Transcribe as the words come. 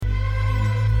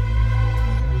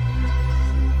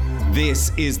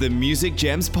This is the Music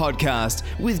Gems podcast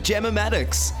with Gemma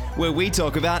Maddox, where we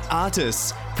talk about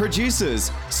artists, producers,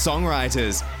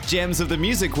 songwriters, gems of the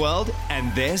music world,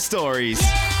 and their stories.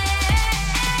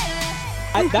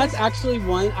 That's actually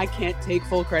one I can't take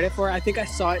full credit for. I think I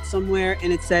saw it somewhere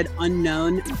and it said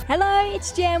unknown. Hello,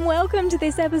 it's Gem. Welcome to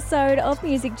this episode of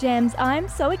Music Gems. I'm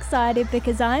so excited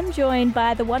because I'm joined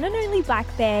by the one and only Black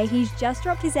Bear. He's just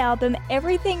dropped his album,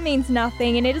 Everything Means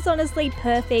Nothing, and it is honestly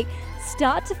perfect,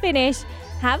 start to finish.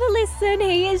 Have a listen.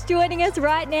 He is joining us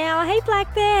right now. Hey,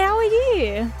 Black Bear, how are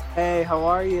you? Hey, how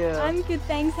are you? I'm good,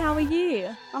 thanks. How are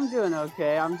you? I'm doing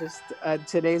okay. I'm just,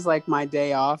 today's like my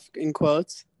day off, in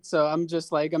quotes. So I'm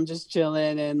just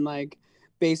chilling and like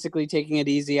basically taking it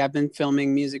easy. I've been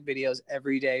filming music videos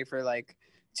every day for like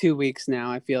 2 weeks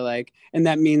now, I feel like. And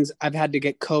that means I've had to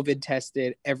get COVID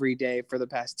tested every day for the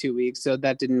past 2 weeks. So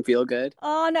that didn't feel good.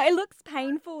 Oh, no, it looks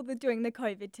painful, doing the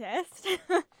COVID test.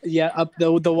 Yeah, up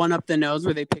the one up the nose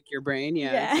where they pick your brain.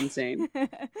 Yeah. It's insane.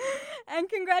 And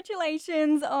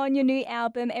congratulations on your new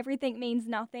album, Everything Means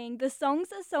Nothing. The songs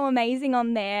are so amazing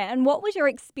on there. And what was your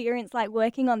experience like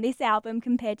working on this album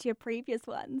compared to your previous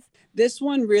ones? This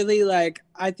one really, like,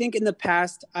 I think in the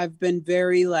past I've been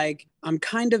very like, I'm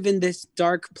kind of in this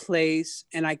dark place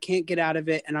and I can't get out of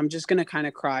it and I'm just going to kind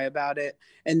of cry about it.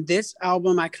 And this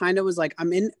album, I kind of was like,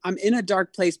 I'm in a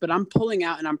dark place, but I'm pulling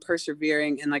out and I'm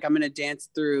persevering and like I'm going to dance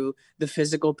through the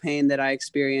physical pain that I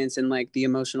experience and like the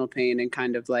emotional pain and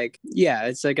kind of like, yeah,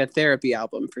 it's like a therapy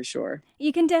album for sure.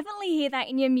 You can definitely hear that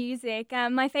in your music.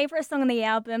 My favorite song on the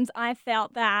albums, I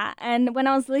felt that. And when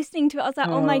I was listening to it, I was like,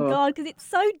 oh my God, because it's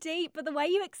so deep, but the way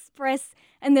you express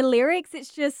and the lyrics,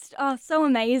 it's just so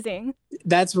amazing.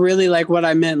 That's really like what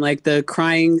I meant, like the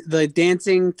crying, the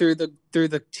dancing through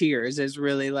the tears is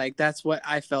really like, that's what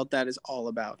I felt that is all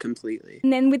about completely.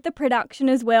 And then with the production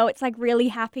as well, it's like really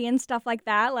happy and stuff like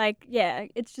that. Like, yeah,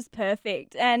 it's just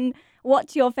perfect. And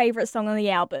what's your favorite song on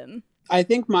the album? I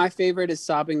think my favorite is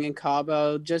Sobbing in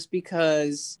Cabo, just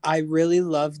because I really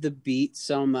love the beat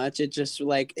so much. It just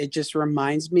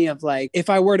reminds me of like, if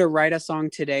I were to write a song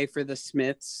today for the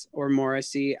Smiths or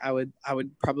Morrissey, I would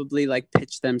probably like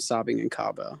pitch them Sobbing in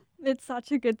Cabo. It's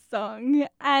such a good song.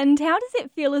 And how does it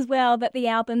feel as well that the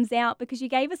album's out? Because you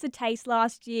gave us a taste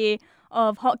last year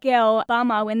of Hot Girl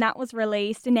Bummer when that was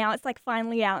released, and now it's like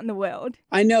finally out in the world.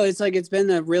 I know, it's like, it's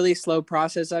been a really slow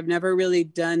process. I've never really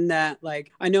done that.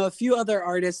 Like, I know a few other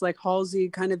artists, like Halsey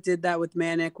kind of did that with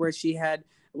Manic, where she had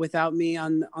Without Me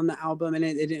on the album, and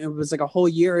it was like a whole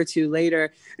year or two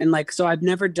later. And like, so I've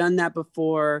never done that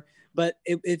before. But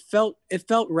it felt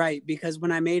right, because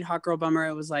when I made Hot Girl Bummer,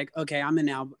 it was like, okay, I'm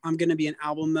going to be in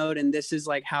album mode. And this is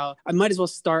like how I might as well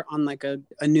start on like a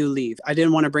new leaf. I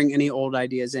didn't want to bring any old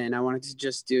ideas in. I wanted to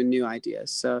just do new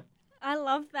ideas. So I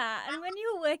love that. And when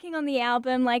you were working on the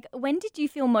album, like, when did you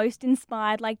feel most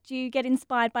inspired? Like, do you get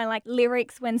inspired by like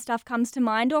lyrics when stuff comes to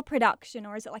mind, or production,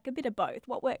 or is it like a bit of both?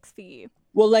 What works for you?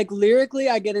 Well, like lyrically,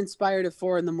 I get inspired at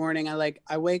 4 a.m.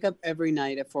 I wake up every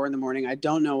night at 4 a.m. I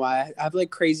don't know why. I have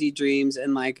like crazy dreams,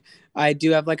 and like I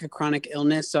do have like a chronic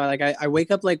illness. So I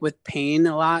wake up like with pain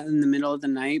a lot in the middle of the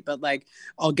night, but like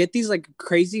I'll get these like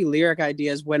crazy lyric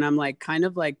ideas when I'm like kind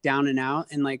of like down and out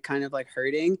and like kind of like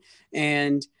hurting.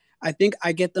 And I think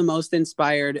I get the most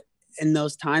inspired in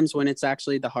those times when it's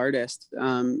actually the hardest,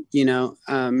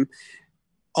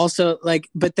 also like,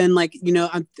 but then like,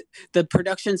 the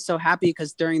production's so happy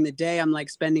because during the day I'm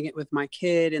like spending it with my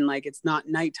kid, and like it's not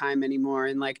nighttime anymore.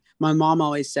 And like my mom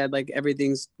always said, like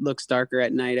everything's looks darker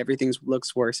at night, everything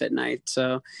looks worse at night.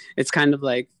 So it's kind of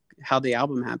like how the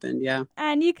album happened. Yeah.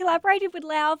 And you collaborated with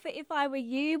Lau for If I Were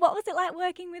You. What was it like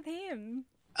working with him?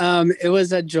 It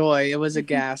was a joy. It was a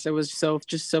gas. It was so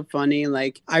funny.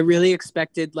 Like I really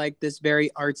expected like this very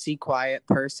artsy, quiet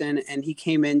person, and he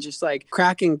came in just like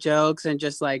cracking jokes and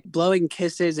just like blowing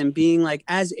kisses and being like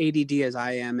as ADD as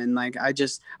I am. And like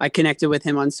I connected with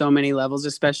him on so many levels,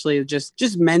 especially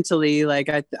just mentally. Like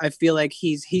I feel like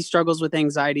he struggles with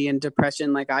anxiety and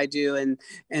depression like I do, and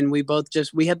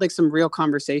we had like some real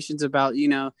conversations about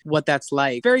what that's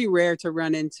like. Very rare to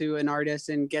run into an artist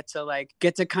and get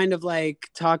to kind of like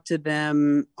talk to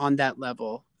them on that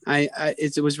level.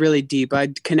 It was really deep.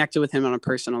 I connected with him on a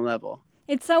personal level.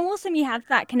 It's so awesome you have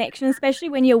that connection, especially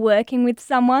when you're working with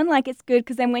someone. Like, it's good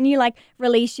because then when you like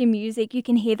release your music, you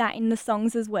can hear that in the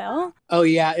songs as well. Oh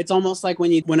yeah, it's almost like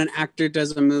when an actor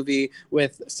does a movie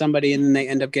with somebody and then they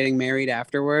end up getting married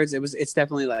afterwards. It's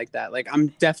definitely like that. Like, I'm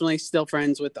definitely still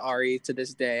friends with Ari to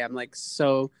this day. I'm like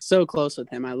so close with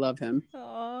him. I love him.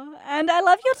 Oh, and I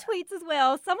love your tweets as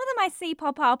well. Some of them I see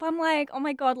pop up. I'm like, oh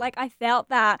my God, like I felt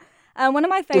that. One of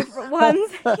my favorite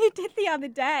ones you did the other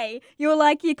day. You were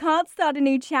like, you can't start a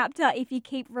new chapter if you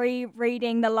keep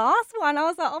rereading the last one. I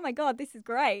was like, oh my God, this is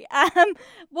great.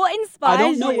 What inspires you? I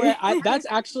don't know where. That's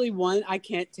actually one I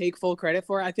can't take full credit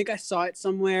for. I think I saw it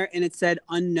somewhere and it said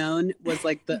unknown was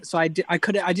like the. So I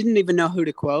didn't even know who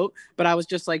to quote, but I was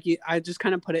just like, I just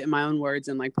kind of put it in my own words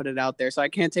and like put it out there. So I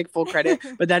can't take full credit,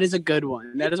 but that is a good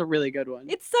one. That is a really good one.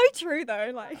 It's so true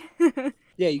though. Like.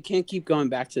 Yeah, you can't keep going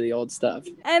back to the old stuff.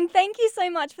 Thank you so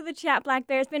much for the chat, Black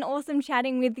Bear. It's been awesome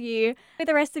chatting with you for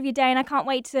the rest of your day, and I can't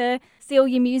wait to see all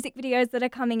your music videos that are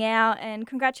coming out, and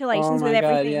congratulations with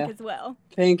everything as well.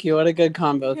 Thank you. What a good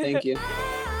combo. Thank you.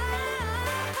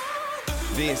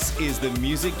 This is the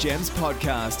Music Gems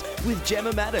Podcast with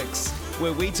Gemma Maddox,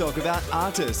 where we talk about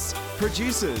artists,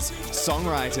 producers,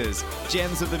 songwriters,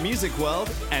 gems of the music world,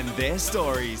 and their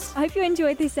stories. I hope you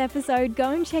enjoyed this episode.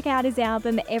 Go and check out his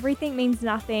album, Everything Means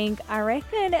Nothing. I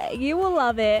reckon you will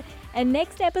love it. And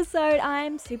next episode,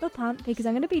 I'm super pumped because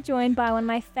I'm going to be joined by one of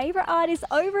my favourite artists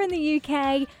over in the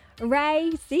UK,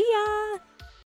 Ray. See ya!